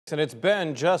And it's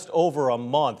been just over a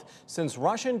month since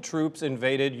Russian troops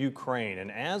invaded Ukraine.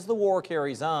 And as the war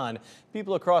carries on,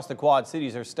 people across the Quad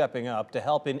Cities are stepping up to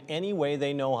help in any way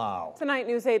they know how. Tonight,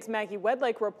 News 8's Maggie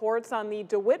Wedlake reports on the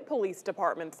DeWitt Police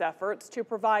Department's efforts to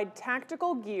provide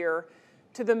tactical gear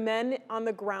to the men on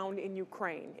the ground in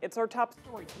Ukraine. It's our top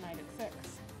story tonight at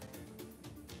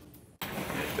 6.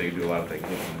 They do a lot of things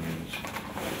with them.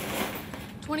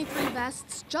 23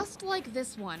 vests just like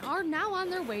this one are now on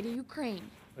their way to Ukraine.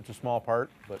 It's a small part,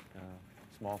 but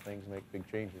small things make big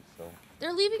changes. So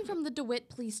they're leaving from the DeWitt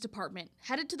Police Department,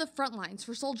 headed to the front lines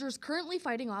for soldiers currently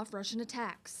fighting off Russian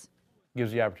attacks. It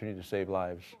gives the opportunity to save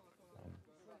lives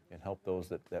and help those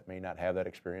that may not have that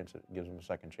experience. It gives them a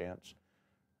second chance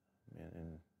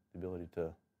and the ability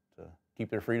to keep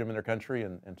their freedom in their country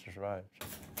and to survive.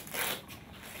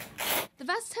 The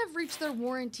vests have reached their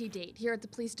warranty date here at the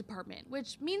police department,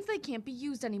 which means they can't be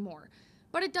used anymore.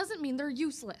 But it doesn't mean they're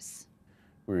useless.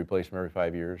 We replace them every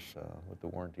 5 years with the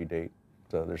warranty date.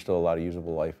 So there's still a lot of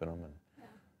usable life in them,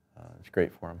 and it's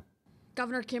great for them.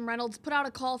 Governor Kim Reynolds put out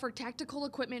a call for tactical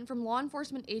equipment from law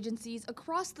enforcement agencies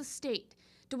across the state,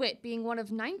 DeWitt being one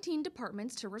of 19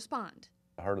 departments to respond.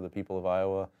 The heart of the people of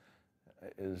Iowa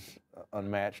is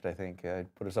unmatched, I think.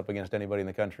 Put us up against anybody in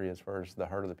the country as far as the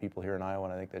heart of the people here in Iowa,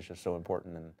 and I think that's just so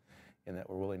important in that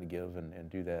we're willing to give and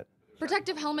do that.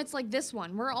 Protective helmets like this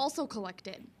one were also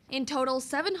collected. In total,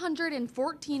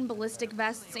 714 ballistic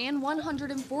vests and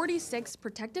 146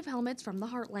 protective helmets from the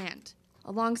Heartland.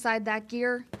 Alongside that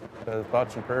gear,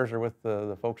 thoughts and prayers are with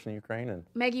the folks in Ukraine. And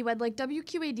Maggie Wedlake,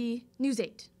 WQAD News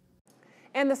 8.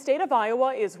 And the state of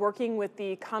Iowa is working with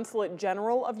the Consulate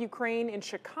General of Ukraine in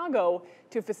Chicago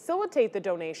to facilitate the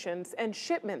donations and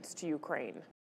shipments to Ukraine.